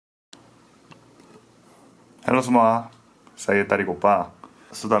Halo semua, saya tadi lupa.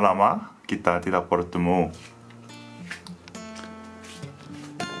 Sudah lama kita tidak bertemu.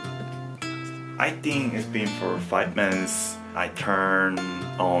 I think it's been for 5 months I turned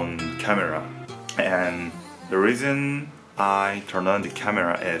on camera, and the reason I turned on the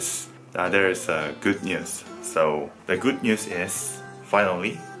camera is that there is a good news. So the good news is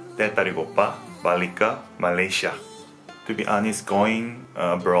finally tadi lupa balik ke Malaysia. To be honest, going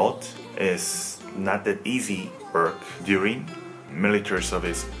abroad is not that easy work during military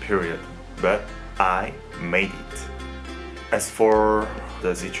service period, but I made it. As for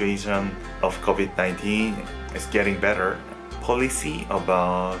the situation of COVID-19 is getting better, policy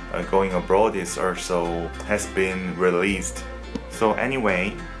about going abroad is also has been released. So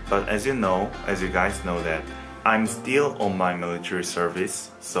anyway, but as you guys know that I'm still on my military service,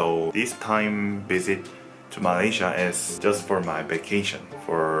 so this time visit to Malaysia is just for my vacation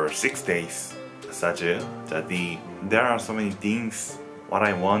for 6 days saja. Jadi there are so many things what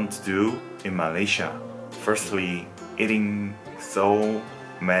I want to do in Malaysia. Firstly, eating so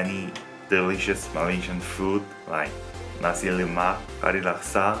many delicious Malaysian food like nasi lemak, kari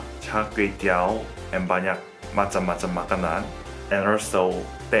laksa, char kway teow, and banyak macam-macam makanan. And also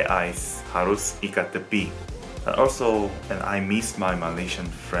teh ais harus ikat tepi. And I miss my Malaysian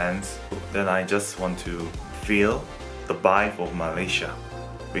friends. Then I just want to feel the vibe of Malaysia,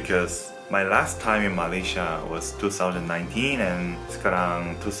 because my last time in Malaysia was 2019 and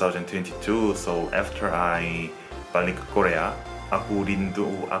sekarang 2022. So after I balik ke Korea, aku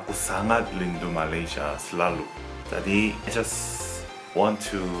sangat rindu Malaysia selalu. Jadi I just want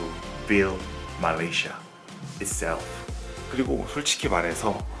to feel Malaysia itself. 그리고 솔직히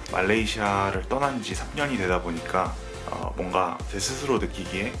말해서 말레이시아를 떠난 지 3년이 되다 보니까 뭔가 제 스스로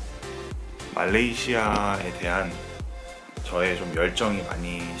느끼기에 말레이시아에 대한 저의 좀 열정이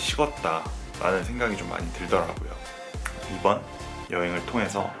많이 식었다 라는 생각이 좀 많이 들더라고요. 이번 여행을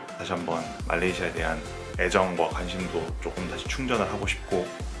통해서 다시 한번 말레이시아에 대한 애정과 관심도 조금 다시 충전을 하고 싶고,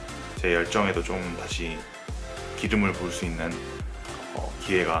 제 열정에도 좀 다시 기름을 부을 수 있는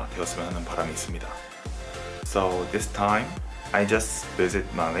기회가 되었으면 하는 바람이 있습니다. So this time I just visit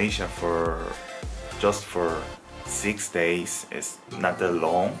Malaysia just for 6 days. It's not that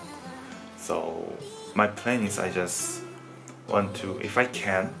long. So my plan is I just want to, if I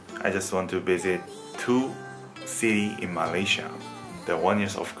can, I just want to visit 2 cities in Malaysia. The one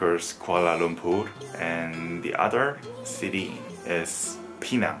is of course Kuala Lumpur, and the other city is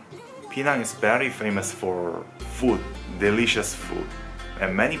Penang. Penang is very famous for food, delicious food,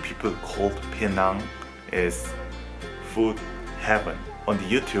 and many people called Penang is food heaven. On the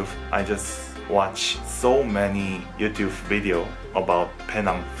YouTube, I just watch so many YouTube video about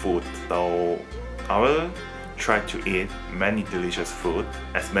Penang food, so I will try to eat many delicious food,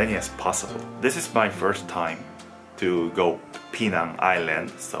 as many as possible. This is my first time to go Penang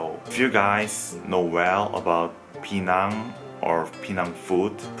Island, so if you guys know well about Penang or Penang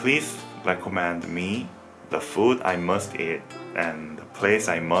food, please recommend me the food I must eat and the place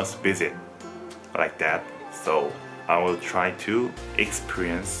I must visit, like that. So I will try to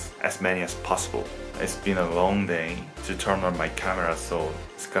experience as many as possible. It's been a long day to turn on my camera, so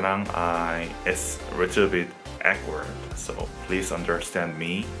sekarang it's a little bit awkward, so please understand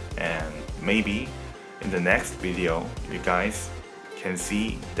me, and maybe in the next video you guys can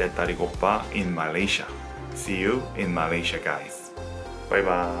see that tadi lupa in Malaysia. See you in Malaysia, guys. Bye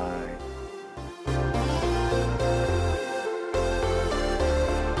bye.